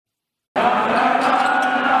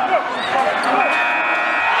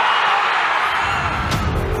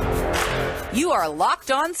are Locked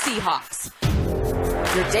On Seahawks,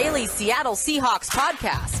 your daily Seattle Seahawks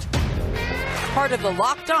podcast. Part of the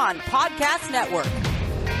Locked On Podcast Network,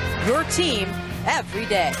 your team every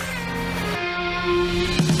day.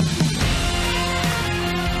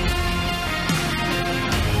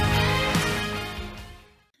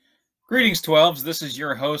 Greetings, 12s. This is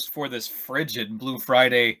your host for this frigid Blue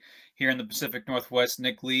Friday here in the Pacific Northwest,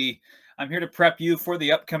 Nick Lee. I'm here to prep you for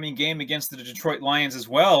the upcoming game against the Detroit Lions, as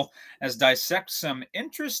well as dissect some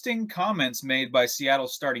interesting comments made by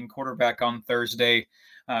Seattle's starting quarterback on Thursday,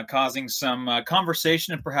 causing some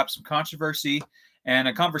conversation and perhaps some controversy, and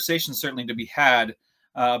a conversation certainly to be had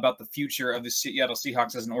about the future of the Seattle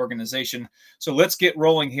Seahawks as an organization. So let's get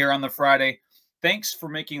rolling here on the Friday. Thanks for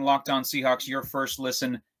making Locked On Seahawks your first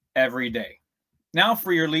listen every day. Now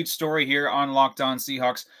for your lead story here on Locked On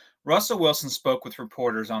Seahawks. Russell Wilson spoke with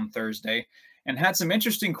reporters on Thursday and had some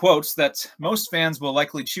interesting quotes that most fans will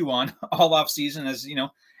likely chew on all offseason, as you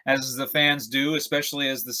know, as the fans do, especially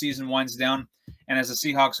as the season winds down and as the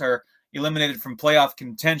Seahawks are eliminated from playoff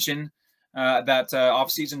contention. That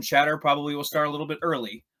offseason chatter probably will start a little bit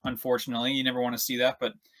early. Unfortunately, you never want to see that,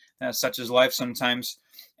 but such is life sometimes.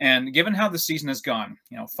 And given how the season has gone,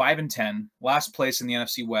 5-10, last place in the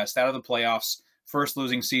NFC West, out of the playoffs, first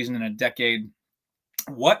losing season in a decade,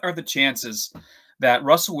 what are the chances that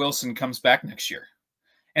Russell Wilson comes back next year?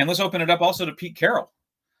 And let's open it up also to Pete Carroll.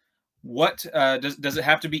 What does it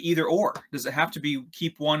have to be either or? Does it have to be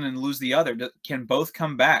keep one and lose the other? Can both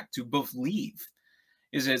come back? Do both leave?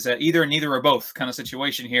 Is it either neither or both kind of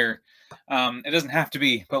situation here? It doesn't have to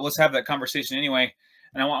be, but let's have that conversation anyway.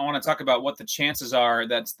 And I want to talk about what the chances are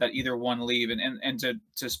that either one leave. And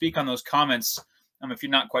to speak on those comments, if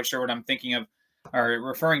you're not quite sure what I'm thinking of or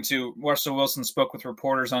referring to, Russell Wilson spoke with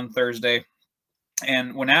reporters on Thursday.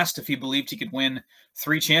 And when asked if he believed he could win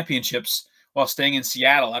 3 championships while staying in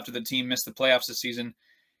Seattle after the team missed the playoffs this season,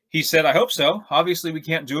 he said, "I hope so. Obviously, we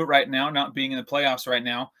can't do it right now, not being in the playoffs right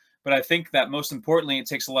now. But I think that most importantly, it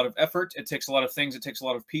takes a lot of effort. It takes a lot of things. It takes a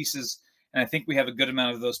lot of pieces. And I think we have a good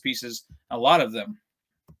amount of those pieces, a lot of them."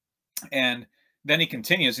 And then he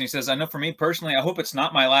continues and he says, "I know for me personally, I hope it's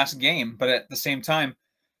not my last game, but at the same time,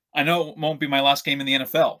 I know it won't be my last game in the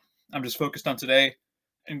NFL. I'm just focused on today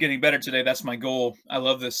and getting better today. That's my goal. I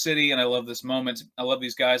love this city and I love this moment. I love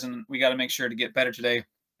these guys, and we got to make sure to get better today.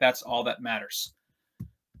 That's all that matters."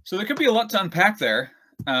 So there could be a lot to unpack there,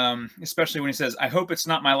 especially when he says, "I hope it's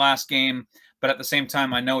not my last game, but at the same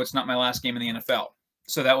time, I know it's not my last game in the NFL."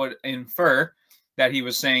 So that would infer that he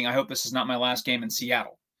was saying, "I hope this is not my last game in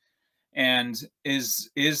Seattle." And is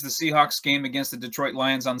the Seahawks game against the Detroit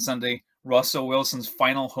Lions on Sunday Russell Wilson's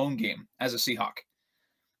final home game as a Seahawk?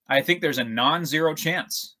 I think there's a non-zero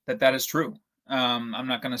chance that is true. I'm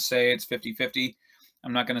not going to say it's 50-50.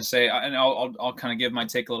 I'm not going to say, and I'll kind of give my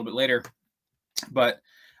take a little bit later. But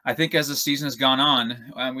I think as the season has gone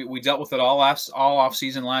on, we dealt with it all off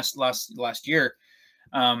season last year.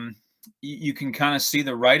 You can kind of see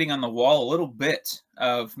the writing on the wall a little bit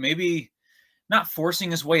of maybe not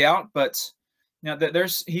forcing his way out, but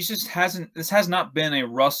this has not been a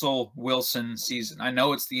Russell Wilson season. I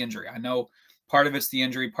know it's the injury. I know part of it's the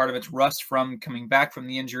injury, part of it's rust from coming back from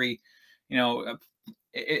the injury.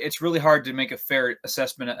 It's really hard to make a fair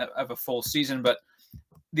assessment of a full season, but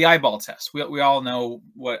the eyeball test, we all know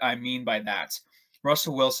what I mean by that.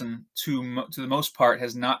 Russell Wilson, to the most part,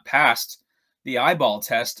 has not passed the eyeball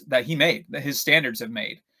test that that his standards have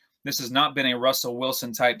made. This has not been a Russell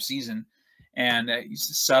Wilson type season. And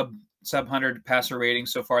he's sub 100 passer rating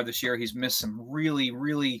so far this year. He's missed some really,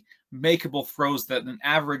 really makeable throws that an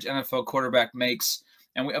average NFL quarterback makes.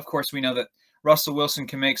 And of course, we know that Russell Wilson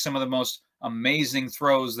can make some of the most amazing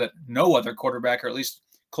throws that no other quarterback, or at least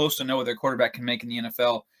close to no other quarterback, can make in the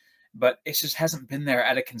NFL. But it just hasn't been there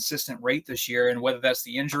at a consistent rate this year. And whether that's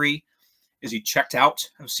the injury, is he checked out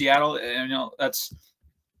of Seattle? And, that's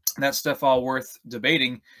stuff all worth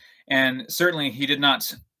debating. And certainly he did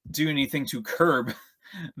not do anything to curb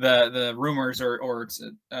the rumors or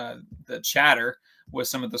the chatter with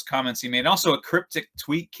some of those comments he made. Also, a cryptic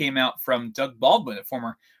tweet came out from Doug Baldwin, a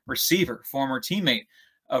former receiver, former teammate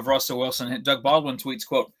of Russell Wilson. Doug Baldwin tweets,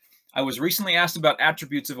 quote, "I was recently asked about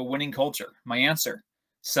attributes of a winning culture. My answer,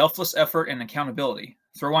 selfless effort and accountability.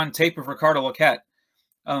 Throw on tape of Ricardo Laquette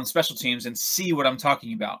on special teams and see what I'm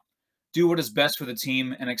talking about. Do what is best for the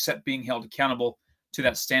team and accept being held accountable to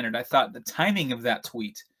that standard." I thought the timing of that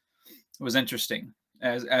tweet was interesting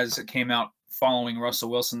as it came out following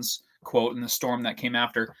Russell Wilson's quote and the storm that came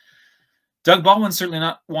after. Doug Baldwin's certainly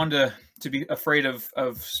not one to be afraid of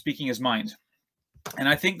speaking his mind. And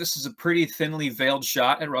I think this is a pretty thinly veiled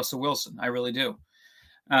shot at Russell Wilson. I really do.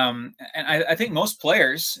 And I think most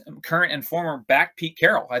players, current and former, back Pete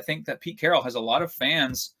Carroll. I think that Pete Carroll has a lot of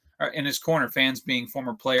fans in his corner, fans being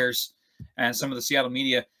former players and some of the Seattle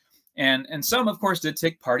media. And some, of course, did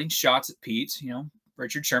take parting shots at Pete.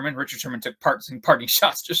 Richard Sherman. Richard Sherman took parting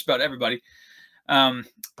shots just about everybody.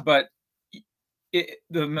 But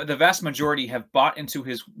the vast majority have bought into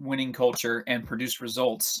his winning culture and produced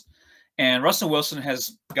results. And Russell Wilson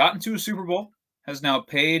has gotten to a Super Bowl, has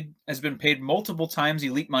been paid multiple times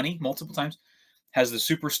elite money, multiple times, has the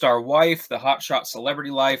superstar wife, the hotshot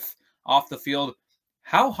celebrity life off the field.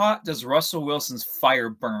 How hot does Russell Wilson's fire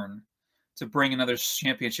burn to bring another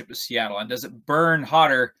championship to Seattle? And does it burn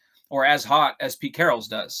hotter or as hot as Pete Carroll's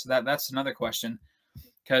does? That's another question,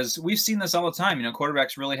 because we've seen this all the time.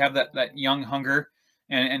 Quarterbacks really have that young hunger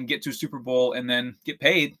and get to a Super Bowl and then get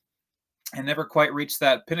paid and never quite reach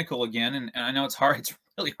that pinnacle again. And I know it's hard. It's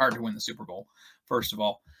really hard to win the Super Bowl, first of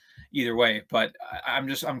all, either way. But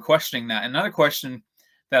I'm questioning that. Another question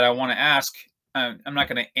that I want to ask, I'm not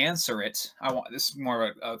going to answer it. This is more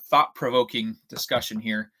of a thought-provoking discussion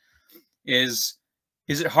here. Is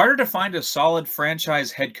it harder to find a solid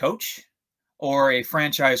franchise head coach or a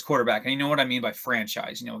franchise quarterback? And you know what I mean by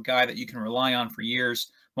franchise. A guy that you can rely on for years,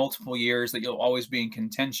 multiple years, that you'll always be in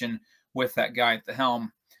contention with that guy at the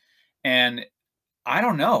helm. And I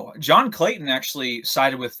don't know. John Clayton actually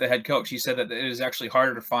sided with the head coach. He said that it is actually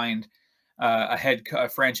harder to find a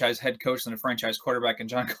franchise head coach than a franchise quarterback. And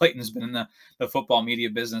John Clayton's been in the football media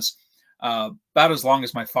business about as long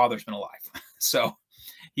as my father's been alive. So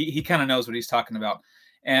he kind of knows what he's talking about.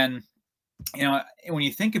 And, when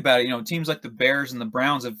you think about it, teams like the Bears and the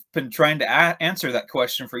Browns have been trying to answer that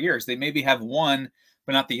question for years. They maybe have one,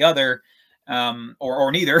 but not the other.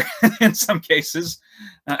 Or neither in some cases,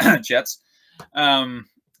 Jets.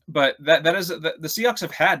 But that is the Seahawks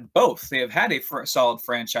have had both. They have had a solid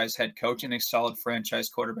franchise head coach and a solid franchise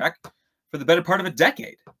quarterback for the better part of a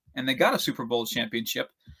decade, and they got a Super Bowl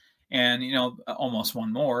championship, and almost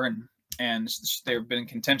one more, and they've been in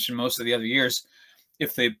contention most of the other years.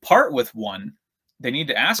 If they part with one, they need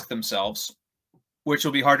to ask themselves which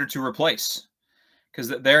will be harder to replace, because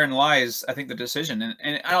therein lies, I think, the decision.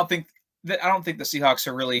 And I don't think the Seahawks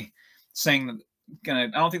are really saying I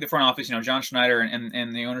don't think the front office, John Schneider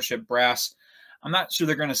and the ownership brass, I'm not sure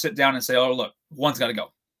they're going to sit down and say, oh, look, one's got to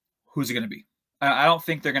go. Who's it going to be? I don't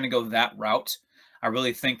think they're going to go that route. I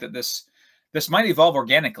really think that this might evolve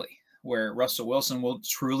organically, where Russell Wilson will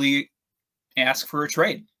truly ask for a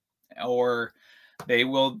trade, or they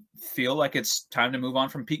will feel like it's time to move on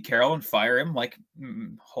from Pete Carroll and fire him, like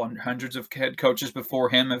hundreds of head coaches before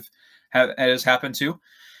him has happened to.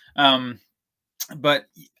 But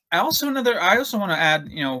I also want to add,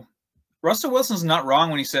 Russell Wilson's not wrong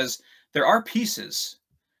when he says there are pieces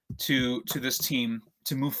to this team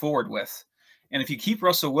to move forward with. And if you keep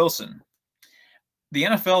Russell Wilson, the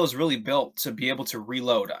NFL is really built to be able to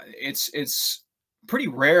reload. It's pretty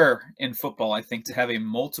rare in football, I think, to have a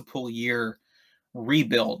multiple year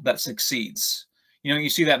rebuild that succeeds. You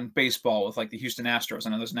see that in baseball with like the Houston Astros. I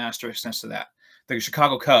know there's an asterisk next to that. The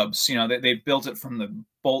Chicago Cubs, they built it from the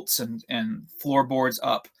bolts and floorboards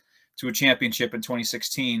up to a championship in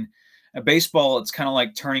 2016. Baseball, it's kind of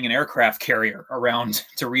like turning an aircraft carrier around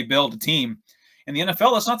to rebuild a team. In the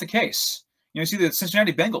NFL, that's not the case. You see the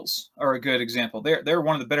Cincinnati Bengals are a good example. They're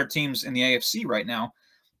one of the better teams in the AFC right now.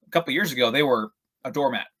 A couple of years ago, they were a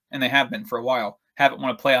doormat, and they have been for a while. Haven't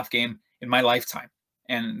won a playoff game in my lifetime,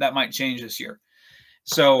 and that might change this year.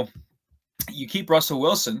 So you keep Russell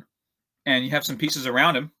Wilson, and you have some pieces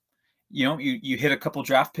around him. You hit a couple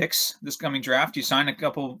draft picks this coming draft. You sign a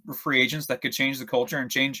couple free agents that could change the culture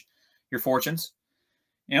and change your fortunes.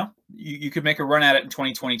 You could make a run at it in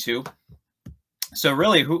 2022. So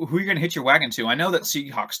really, who are you going to hitch your wagon to? I know that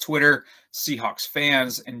Seahawks Twitter, Seahawks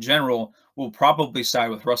fans in general will probably side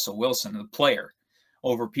with Russell Wilson, the player,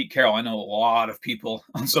 over Pete Carroll. I know a lot of people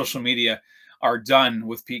on social media are done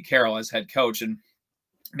with Pete Carroll as head coach, and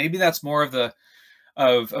maybe that's more of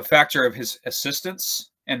a factor of his assistants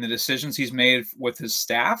and the decisions he's made with his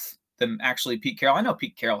staff than actually Pete Carroll. I know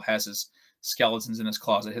Pete Carroll has his skeletons in his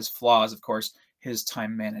closet, his flaws, of course. His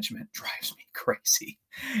time management drives me crazy,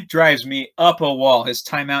 drives me up a wall. His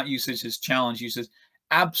timeout usage, his challenge usage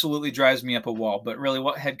absolutely drives me up a wall. But really,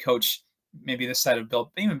 what head coach, maybe this side of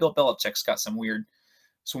Bill Belichick's got some weird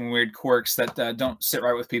quirks that don't sit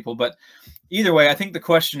right with people. But either way, I think the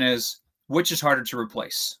question is, which is harder to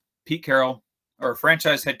replace? Pete Carroll, or a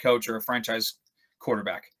franchise head coach, or a franchise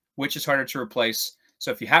quarterback? Which is harder to replace? So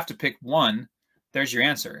if you have to pick one, there's your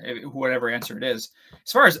answer, whatever answer it is.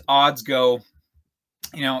 As far as odds go,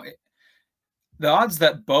 The odds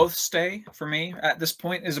that both stay for me at this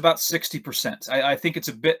point is about 60%. I think it's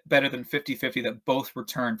a bit better than 50-50 that both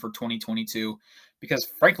return for 2022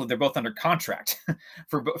 because frankly, they're both under contract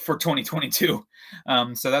for 2022.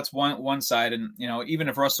 So that's one side. And, even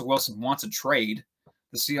if Russell Wilson wants a trade,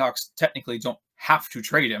 the Seahawks technically don't have to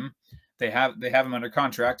trade him. They have him under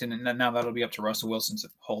contract. And now that'll be up to Russell Wilson to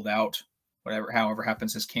hold out, however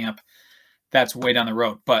happens his camp. That's way down the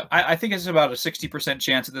road. But I think it's about a 60%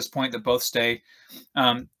 chance at this point that both stay.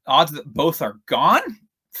 Odds that both are gone,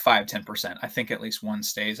 5-10%. I think at least one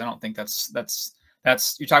stays. I don't think that's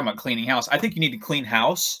you're talking about cleaning house. I think you need to clean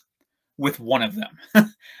house with one of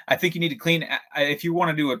them. I think you need to clean. If you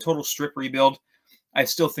want to do a total strip rebuild, I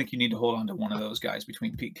still think you need to hold on to one of those guys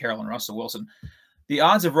between Pete Carroll and Russell Wilson. The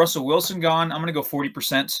odds of Russell Wilson gone, I'm going to go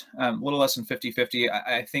 40%, a little less than 50-50.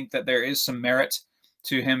 I think that there is some merit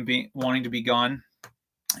to him wanting to be gone.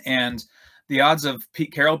 And the odds of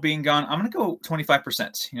Pete Carroll being gone, I'm going to go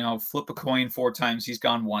 25%. Flip a coin 4 times. He's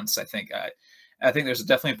gone once, I think. I think there's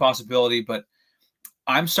definitely a possibility, but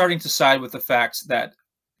I'm starting to side with the fact that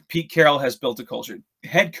Pete Carroll has built a culture.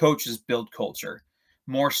 Head coaches build culture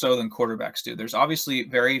more so than quarterbacks do. There's obviously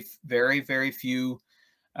very, very, very few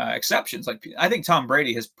exceptions. Like I think Tom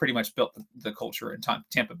Brady has pretty much built the culture in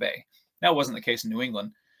Tampa Bay. That wasn't the case in New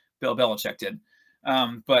England. Bill Belichick did.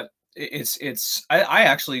 But I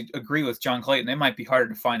actually agree with John Clayton. It might be harder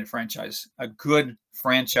to find a good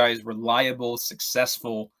franchise, reliable,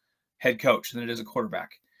 successful head coach than it is a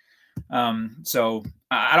quarterback. So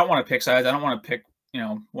I don't want to pick sides. I don't want to pick,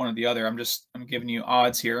 one or the other. I'm giving you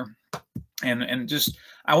odds here and just,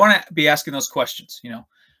 I want to be asking those questions,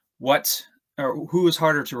 what or who is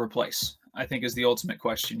harder to replace? I think is the ultimate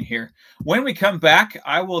question here. When we come back,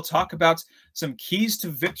 I will talk about some keys to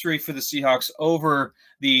victory for the Seahawks over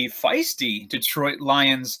the feisty Detroit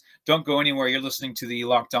Lions. Don't go anywhere. You're listening to the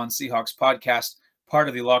Locked On Seahawks podcast, part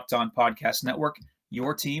of the Locked On Podcast Network,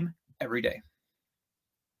 your team every day.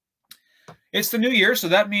 It's the new year, so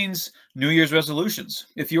that means New Year's resolutions.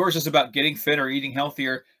 If yours is about getting fit or eating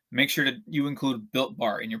healthier, make sure that you include Built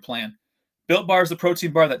Bar in your plan. Built Bar is the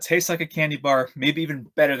protein bar that tastes like a candy bar, maybe even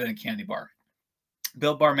better than a candy bar.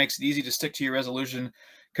 Built Bar makes it easy to stick to your resolution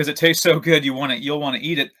because it tastes so good you'll want to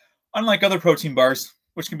eat it. Unlike other protein bars,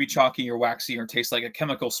 which can be chalky or waxy or taste like a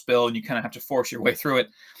chemical spill and you kind of have to force your way through it,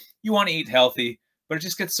 you want to eat healthy, but it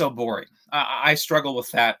just gets so boring. I struggle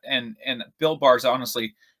with that, and Built Bars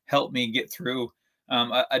honestly help me get through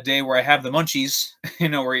a day where I have the munchies,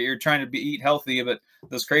 where you're trying to eat healthy, but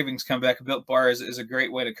those cravings come back. A Built Bar is a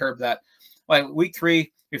great way to curb that. Like week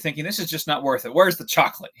 3, you're thinking, this is just not worth it. Where's the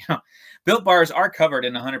chocolate? Built Bars are covered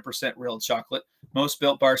in 100% real chocolate. Most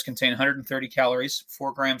Built Bars contain 130 calories,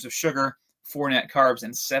 4 grams of sugar, 4 net carbs,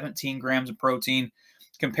 and 17 grams of protein.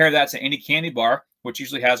 Compare that to any candy bar, which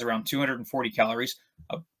usually has around 240 calories,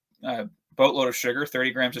 a boatload of sugar,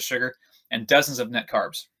 30 grams of sugar, and dozens of net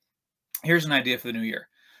carbs. Here's an idea for the new year.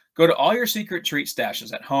 Go to all your secret treat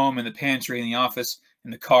stashes at home, in the pantry, in the office,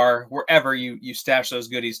 in the car, wherever you stash those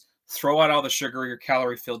goodies. Throw out all the sugar, your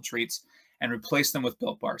calorie-filled treats, and replace them with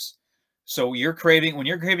Built Bars. So when you're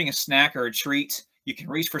craving a snack or a treat, you can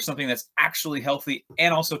reach for something that's actually healthy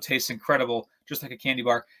and also tastes incredible, just like a candy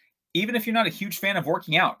bar. Even if you're not a huge fan of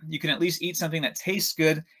working out, you can at least eat something that tastes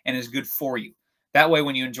good and is good for you. That way,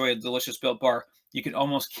 when you enjoy a delicious Built Bar, you can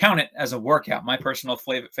almost count it as a workout. My personal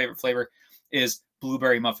favorite flavor is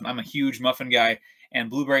blueberry muffin. I'm a huge muffin guy. And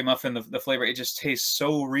blueberry muffin, the flavor, it just tastes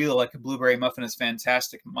so real, like a blueberry muffin is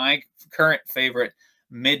fantastic. My current favorite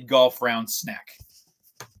mid-golf round snack.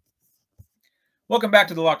 Welcome back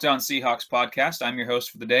to the Locked On Seahawks podcast. I'm your host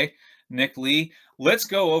for the day, Nick Lee. Let's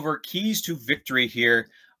go over keys to victory here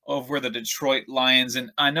over the Detroit Lions.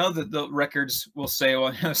 And I know that the records will say,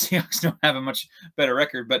 well, the Seahawks don't have a much better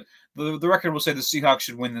record, but the record will say the Seahawks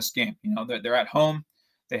should win this game. They're at home.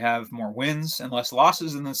 They have more wins and less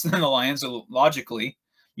losses than the Lions. So logically,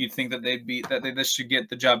 you'd think that they should get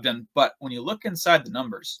the job done. But when you look inside the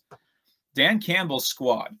numbers, Dan Campbell's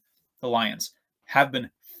squad, the Lions, have been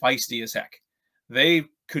feisty as heck. They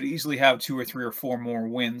could easily have 2 or 3 or 4 more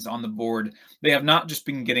wins on the board. They have not just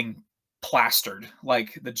been getting plastered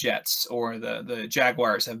like the Jets or the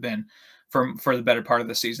Jaguars have been for the better part of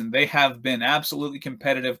the season. They have been absolutely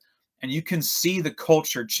competitive, and you can see the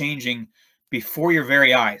culture changing before your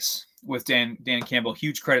very eyes with Dan Campbell.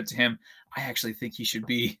 Huge credit to him. I actually think he should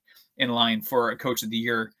be in line for a Coach of the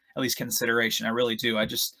Year, at least consideration. I really do.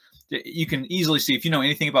 You can easily see, if you know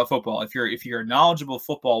anything about football, if you're a knowledgeable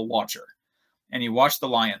football watcher and you watch the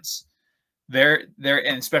Lions, they're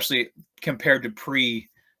and especially compared to pre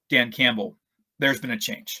Dan Campbell, there's been a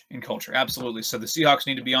change in culture. Absolutely. So the Seahawks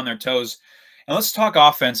need to be on their toes. Now let's talk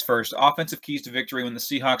offense first. Offensive keys to victory when the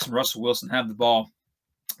Seahawks and Russell Wilson have the ball.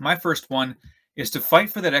 My first one is to fight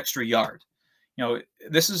for that extra yard.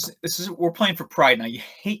 This is we're playing for pride now. You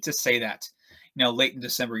hate to say that, late in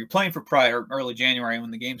December. You're playing for pride, or early January when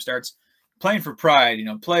the game starts. Playing for pride,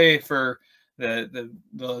 play for the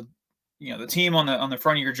team on the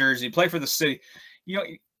front of your jersey. Play for the city.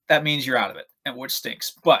 That means you're out of it, and which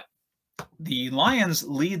stinks. But the Lions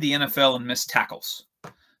lead the NFL in missed tackles.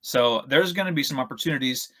 So there's going to be some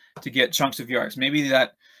opportunities to get chunks of yards. Maybe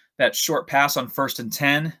that short pass on 1st and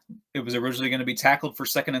 10, it was originally going to be tackled for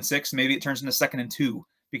 2nd and 6. Maybe it turns into 2nd and 2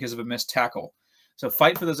 because of a missed tackle. So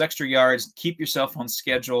fight for those extra yards. Keep yourself on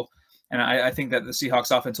schedule. And I think that the Seahawks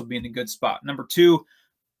offense will be in a good spot. Number 2,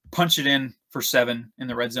 punch it in for 7 in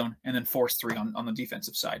the red zone and then force 3 on the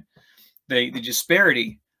defensive side. The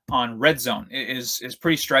disparity on red zone is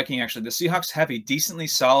pretty striking, actually. The Seahawks have a decently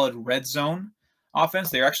solid red zone offense.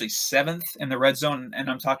 They're actually 7th in the red zone, and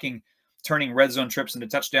I'm talking turning red zone trips into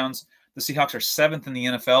touchdowns. The Seahawks are 7th in the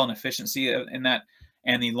NFL in efficiency in that,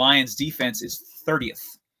 and the Lions defense is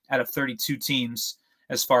 30th out of 32 teams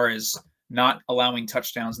as far as not allowing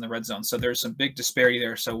touchdowns in the red zone. So there's some big disparity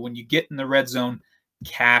there. So when you get in the red zone,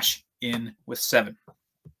 cash in with 7.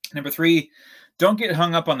 Number 3, don't get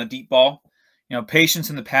hung up on the deep ball. Patience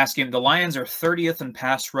in the pass game. The Lions are 30th in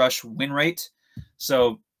pass rush win rate.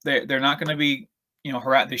 So they're not going to be,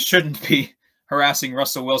 they shouldn't be harassing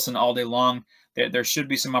Russell Wilson all day long. There should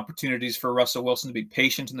be some opportunities for Russell Wilson to be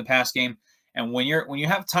patient in the pass game. And when you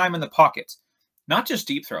have time in the pocket, not just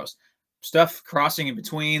deep throws, stuff crossing in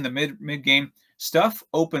between the mid game, stuff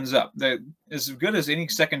opens up. As good as any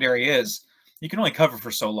secondary is, you can only cover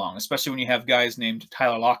for so long, especially when you have guys named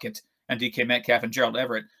Tyler Lockett and DK Metcalf, and Gerald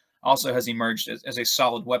Everett also has emerged as a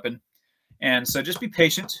solid weapon. And so just be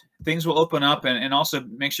patient. Things will open up, and also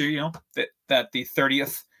make sure, that the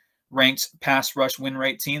 30th ranked pass rush win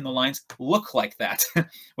rate team, the Lions, look like that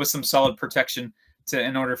with some solid protection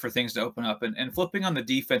in order for things to open up. And flipping on the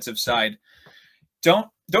defensive side, don't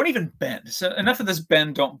even bend. So enough of this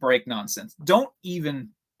bend, don't break nonsense. Don't even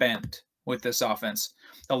bend with this offense.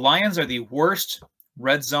 The Lions are the worst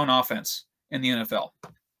red zone offense in the NFL.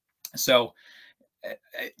 So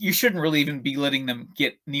you shouldn't really even be letting them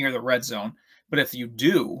get near the red zone. But if you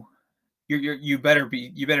do, you better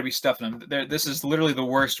be stuffing them. This is literally the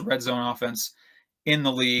worst red zone offense in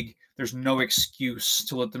the league. There's no excuse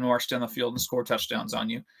to let them march down the field and score touchdowns on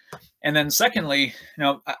you. And then secondly,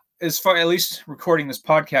 as far at least recording this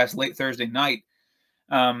podcast late Thursday night,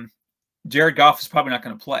 Jared Goff is probably not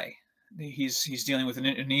going to play. He's dealing with a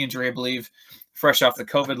knee injury, I believe, fresh off the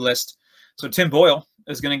COVID list. So Tim Boyle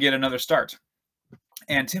is going to get another start.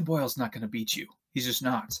 And Tim Boyle's not going to beat you. He's just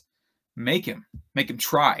not. Make him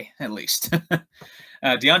try, at least.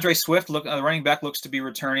 DeAndre Swift, the running back, looks to be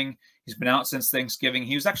returning. He's been out since Thanksgiving.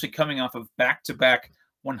 He was actually coming off of back-to-back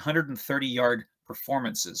 130-yard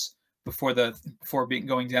performances before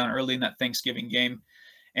going down early in that Thanksgiving game.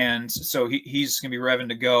 And so he's going to be revving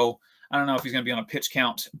to go. I don't know if he's going to be on a pitch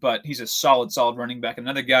count, but he's a solid running back.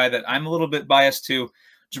 Another guy that I'm a little bit biased to,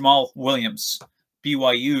 Jamal Williams,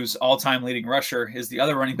 BYU's all-time leading rusher, is the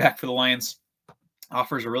other running back for the Lions.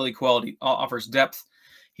 Offers depth.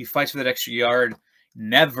 He fights for that extra yard,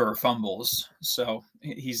 never fumbles. So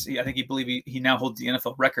I think he now holds the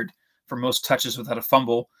NFL record for most touches without a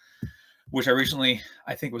fumble, which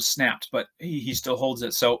I think was snapped, but he still holds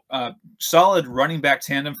it. So solid running back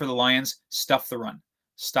tandem for the Lions. Stuff the run.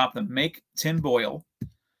 Stop them. Make Tim Boyle.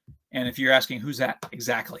 And if you're asking who's that,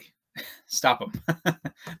 exactly. Stop him.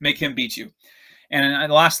 Make him beat you.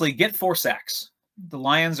 And lastly, get 4 sacks. The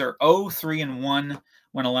Lions are 0-3-1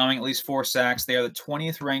 when allowing at least 4 sacks. They are the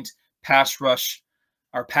 20th ranked pass rush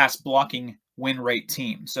or pass blocking win rate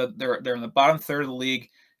team. So they're in the bottom third of the league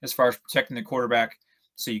as far as protecting the quarterback.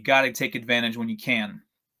 So you got to take advantage when you can.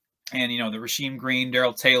 And, the Rasheem Green,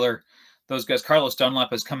 Darrell Taylor, those guys. Carlos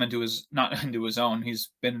Dunlap has come not into his own. He's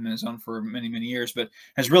been in his own for many, many years, but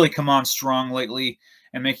has really come on strong lately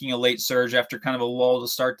and making a late surge after kind of a lull to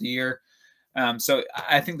start the year. So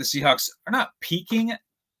I think the Seahawks are not peaking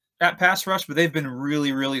at pass rush, but they've been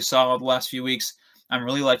really, really solid the last few weeks. I'm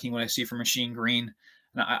really liking what I see from Rasheem Green.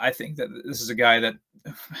 And I think that this is a guy that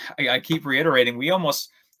I keep reiterating.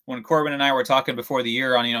 When Corbin and I were talking before the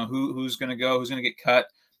year on, who's going to go, who's going to get cut,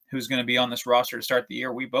 who's going to be on this roster to start the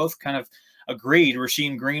year, we both kind of agreed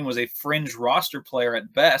Rasheem Green was a fringe roster player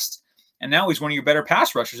at best. And now he's one of your better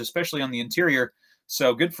pass rushers, especially on the interior.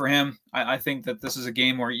 So good for him. I think that this is a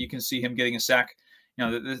game where you can see him getting a sack.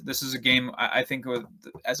 This is a game I think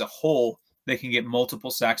as a whole, they can get multiple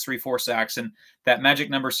sacks, 3-4 sacks. And that magic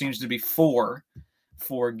number seems to be 4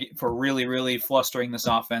 for really, really flustering this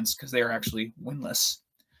offense, because they are actually winless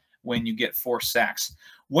when you get 4 sacks.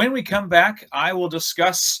 When we come back, I will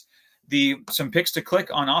discuss some picks to click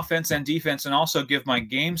on offense and defense, and also give my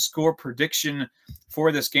game score prediction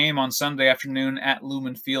for this game on Sunday afternoon at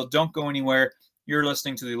Lumen Field. Don't go anywhere. You're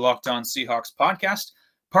listening to the Locked On Seahawks podcast,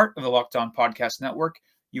 part of the Locked On Podcast Network,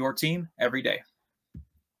 your team every day.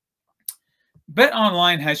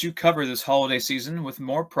 BetOnline has you covered this holiday season with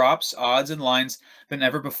more props, odds, and lines than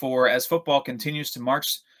ever before as football continues to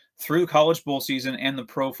march through college bowl season and the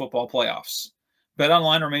pro football playoffs.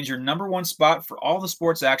 BetOnline remains your number one spot for all the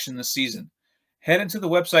sports action this season. Head into the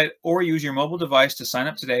website or use your mobile device to sign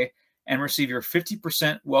up today and receive your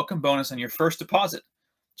 50% welcome bonus on your first deposit.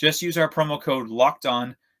 Just use our promo code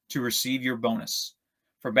LOCKEDON to receive your bonus.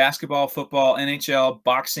 For basketball, football, NHL,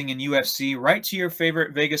 boxing, and UFC, right to your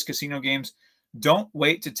favorite Vegas casino games, don't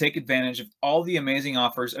wait to take advantage of all the amazing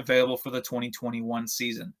offers available for the 2021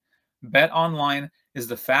 season. BetOnline is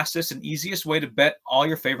the fastest and easiest way to bet all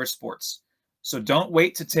your favorite sports. So don't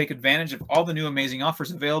wait to take advantage of all the new amazing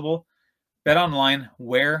offers available. BetOnline,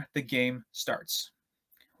 where the game starts.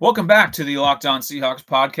 Welcome back to the Locked On Seahawks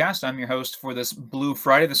podcast. I'm your host for this Blue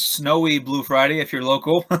Friday, the snowy Blue Friday, if you're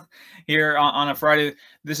local here on a Friday.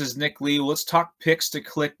 This is Nick Lee. Let's talk picks to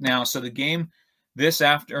click now. So the game this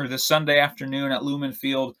Sunday afternoon at Lumen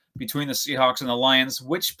Field between the Seahawks and the Lions,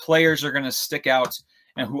 which players are going to stick out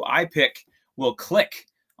and who I pick will click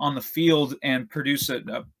on the field and produce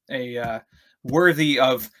a worthy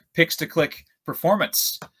of picks to click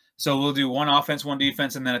performance. So we'll do one offense, one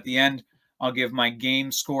defense, and then at the end, I'll give my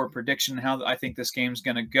game score prediction, how I think this game's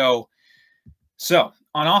going to go. So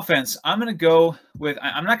on offense, I'm not going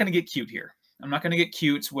to get cute here. I'm not going to get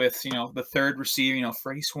cute with, the third receiver,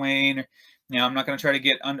 Freddie Swain. I'm not going to try to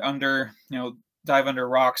get dive under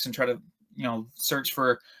rocks and try to, search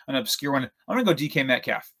for an obscure one. I'm going to go DK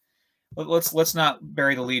Metcalf. Let's not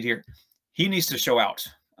bury the lead here. He needs to show out.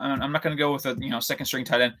 I'm not going to go with a, second string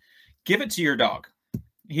tight end. Give it to your dog.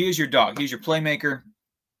 He is your dog. He's your playmaker.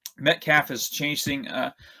 Metcalf is chasing.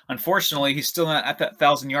 Unfortunately, he's still not at that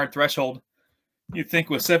 1,000-yard threshold. You'd think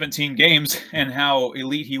with 17 games and how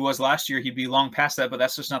elite he was last year, he'd be long past that, but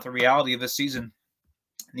that's just not the reality of this season.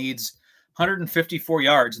 Needs 154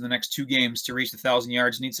 yards in the next 2 games to reach the 1,000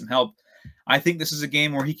 yards. Needs some help. I think this is a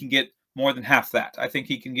game where he can get more than half that. I think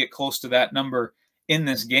he can get close to that number in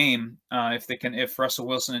this game if Russell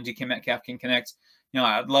Wilson and DK Metcalf can connect.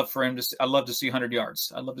 I'd love to see 100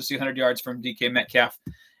 yards. I'd love to see 100 yards from DK Metcalf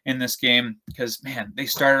in this game because, man, they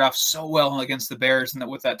started off so well against the Bears and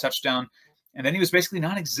with that touchdown, and then he was basically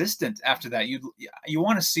non-existent after that. You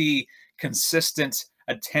want to see consistent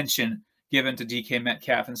attention given to DK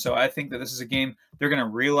Metcalf, and so I think that this is a game they're going to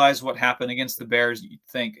realize what happened against the Bears.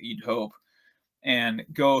 You'd hope, and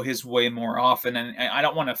go his way more often. And I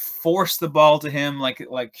don't want to force the ball to him like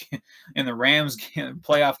in the Rams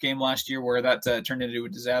playoff game last year where that turned into a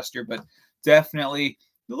disaster. But definitely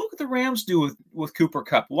look what the Rams do with Cooper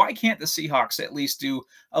Kupp. Why can't the Seahawks at least do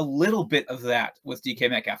a little bit of that with DK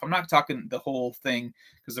Metcalf? I'm not talking the whole thing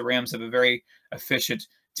because the Rams have a very efficient,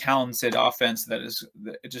 talented offense that is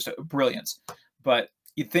just a brilliance. But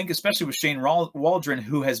you'd think, especially with Shane Waldron,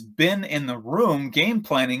 who has been in the room game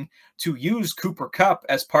planning to use Cooper Kupp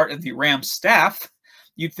as part of the Rams staff,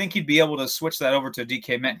 you'd think he'd be able to switch that over to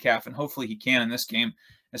DK Metcalf, and hopefully he can in this game,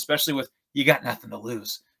 especially with you got nothing to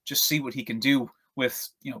lose. Just see what he can do with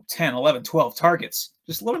 10, 11, 12 targets.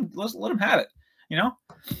 Just let him have it,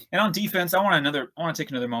 And on defense, I want to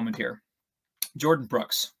take another moment here. Jordan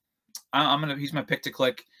Brooks. He's my pick to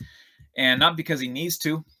click, and not because he needs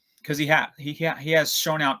to, because he has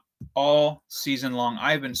shown out all season long.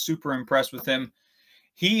 I've been super impressed with him.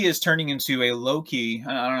 He is turning into a low-key,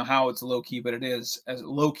 I don't know how it's low-key, but it is a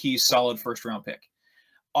low-key solid first-round pick.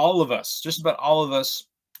 Just about all of us,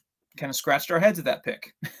 kind of scratched our heads at that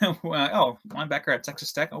pick. Linebacker at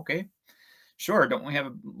Texas Tech, okay. Sure, don't we have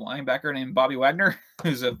a linebacker named Bobby Wagner,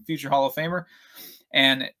 who's a future Hall of Famer?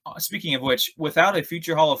 And speaking of which, without a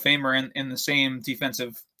future Hall of Famer in the same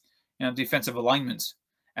defensive alignments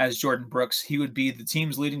as Jordan Brooks, he would be the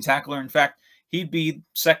team's leading tackler. In fact, he'd be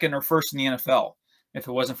second or first in the NFL if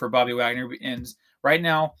it wasn't for Bobby Wagner. And right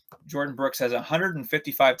now, Jordan Brooks has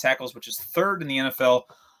 155 tackles, which is third in the NFL.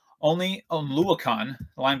 Only Oluokun,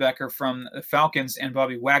 linebacker from the Falcons, and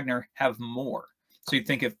Bobby Wagner have more. So you'd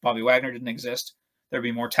think if Bobby Wagner didn't exist, there'd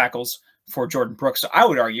be more tackles for Jordan Brooks. So I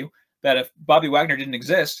would argue that if Bobby Wagner didn't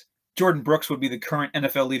exist, Jordan Brooks would be the current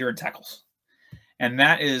NFL leader in tackles. And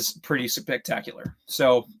that is pretty spectacular.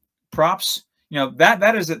 So props,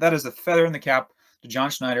 that is a feather in the cap to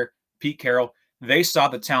John Schneider, Pete Carroll. They saw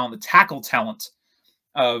the talent, the tackle talent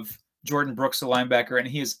of Jordan Brooks, the linebacker, and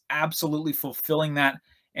he is absolutely fulfilling that.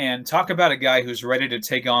 And talk about a guy who's ready to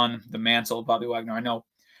take on the mantle of Bobby Wagner. I know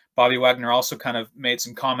Bobby Wagner also kind of made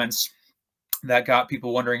some comments that got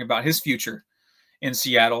people wondering about his future in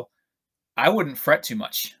Seattle. I wouldn't fret too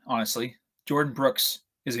much, honestly. Jordan Brooks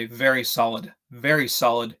is a very solid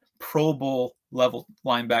Pro Bowl level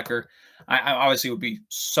linebacker. I obviously would be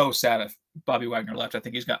so sad if Bobby Wagner left. I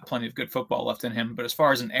think he's got plenty of good football left in him. But as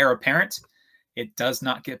far as an heir apparent, it does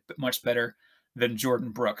not get much better than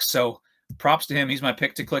Jordan Brooks. So props to him. He's my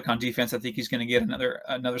pick to click on defense. I think he's going to get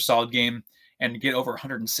another solid game and get over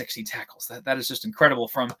 160 tackles. That is just incredible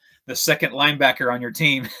from the second linebacker on your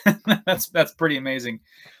team. That's pretty amazing.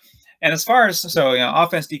 And as far as,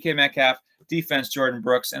 offense, DK Metcalf, defense, Jordan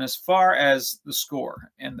Brooks. And as far as the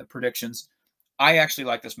score and the predictions, I actually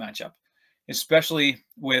like this matchup, especially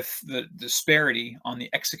with the disparity on the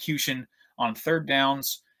execution on third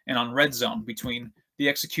downs and on red zone between the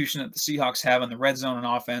execution that the Seahawks have on the red zone on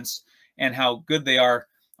offense and how good they are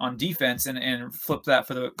on defense, and flip that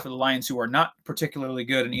for the Lions, who are not particularly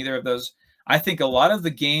good in either of those. I think a lot of the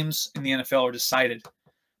games in the NFL are decided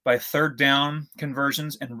by third down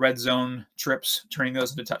conversions and red zone trips, turning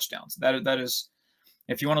those into touchdowns. That is,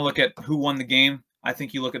 if you want to look at who won the game, I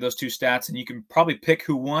think you look at those two stats and you can probably pick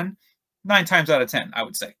who won 9 times out of 10, I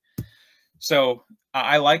would say. So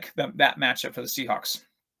I like that matchup for the Seahawks.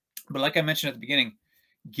 But like I mentioned at the beginning,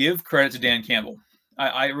 give credit to Dan Campbell.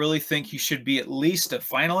 I really think he should be at least a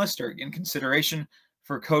finalist or in consideration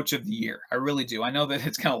for Coach of the Year. I really do. I know that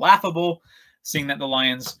it's kind of laughable seeing that the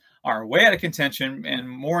Lions are way out of contention and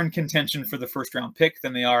more in contention for the first round pick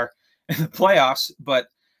than they are in the playoffs. But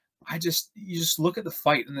you just look at the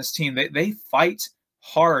fight in this team. They fight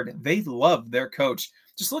hard. They love their coach.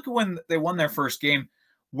 Just look at when they won their first game.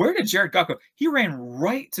 Where did Jared Goff go? He ran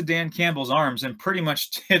right to Dan Campbell's arms and pretty much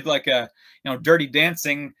did like a dirty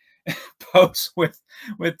dancing pose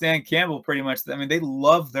with Dan Campbell pretty much. I mean, they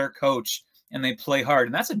love their coach and they play hard.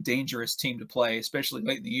 And that's a dangerous team to play, especially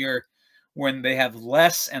late in the year when they have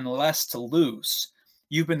less and less to lose.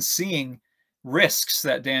 You've been seeing risks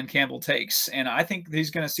that Dan Campbell takes. And I think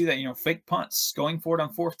he's going to see that, fake punts, going forward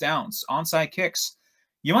on fourth downs, onside kicks.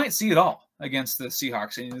 You might see it all against the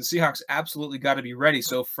Seahawks. And the Seahawks absolutely got to be ready.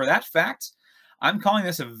 So for that fact, I'm calling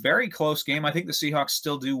this a very close game. I think the Seahawks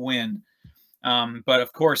still do win. But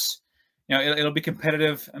of course, it'll be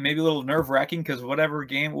competitive and maybe a little nerve-wracking because what other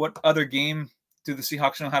game do the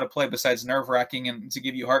Seahawks know how to play besides nerve-wracking and to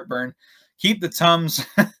give you heartburn? Keep the Tums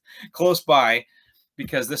close by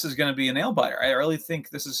because this is going to be a nail-biter. I really think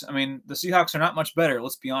the Seahawks are not much better,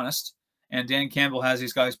 let's be honest, and Dan Campbell has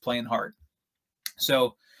these guys playing hard.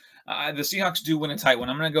 So the Seahawks do win a tight one.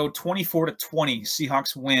 I'm going to go 24-20.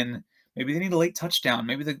 Seahawks win. Maybe they need a late touchdown.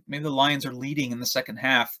 Maybe the Lions are leading in the second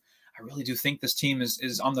half. I really do think this team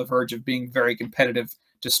is on the verge of being very competitive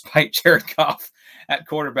despite Jared Goff at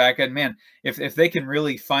quarterback. And man, if they can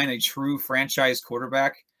really find a true franchise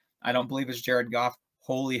quarterback, I don't believe it's Jared Goff.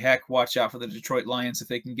 Holy heck, watch out for the Detroit Lions if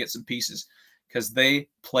they can get some pieces because they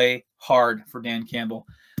play hard for Dan Campbell.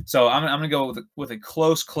 So I'm going to go with a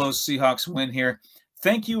close Seahawks win here.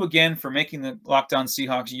 Thank you again for making the Locked On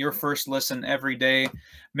Seahawks your first listen every day.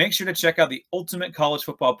 Make sure to check out the Ultimate College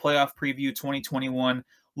Football Playoff Preview 2021,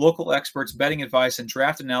 local experts, betting advice, and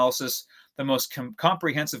draft analysis. The most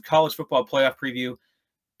comprehensive college football playoff preview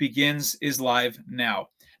is live now.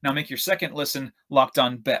 Now make your second listen Locked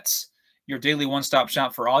On Bets, your daily one-stop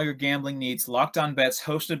shop for all your gambling needs. Locked On Bets,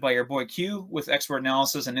 hosted by your boy Q, with expert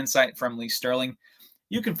analysis and insight from Lee Sterling.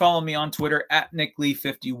 You can follow me on Twitter at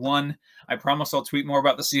NickLee51. I promise I'll tweet more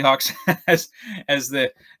about the Seahawks as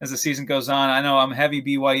the season goes on. I know I'm heavy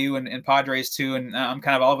BYU and Padres too, and I'm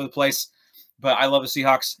kind of all over the place, but I love the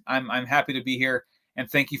Seahawks. I'm happy to be here, and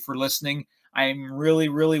thank you for listening. I'm really,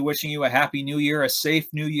 really wishing you a happy new year, a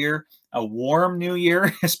safe new year, a warm new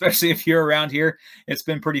year, especially if you're around here. It's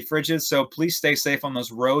been pretty frigid, so please stay safe on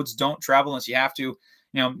those roads. Don't travel unless you have to.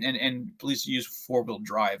 And please use four-wheel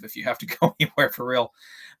drive if you have to go anywhere for real.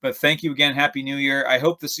 But thank you again. Happy New Year. I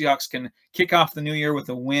hope the Seahawks can kick off the new year with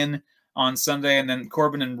a win on Sunday, and then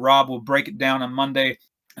Corbin and Rob will break it down on Monday.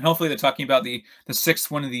 And hopefully they're talking about the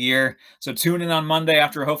sixth win of the year. So tune in on Monday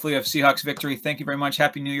after hopefully a Seahawks victory. Thank you very much.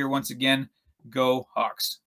 Happy New Year once again. Go Hawks.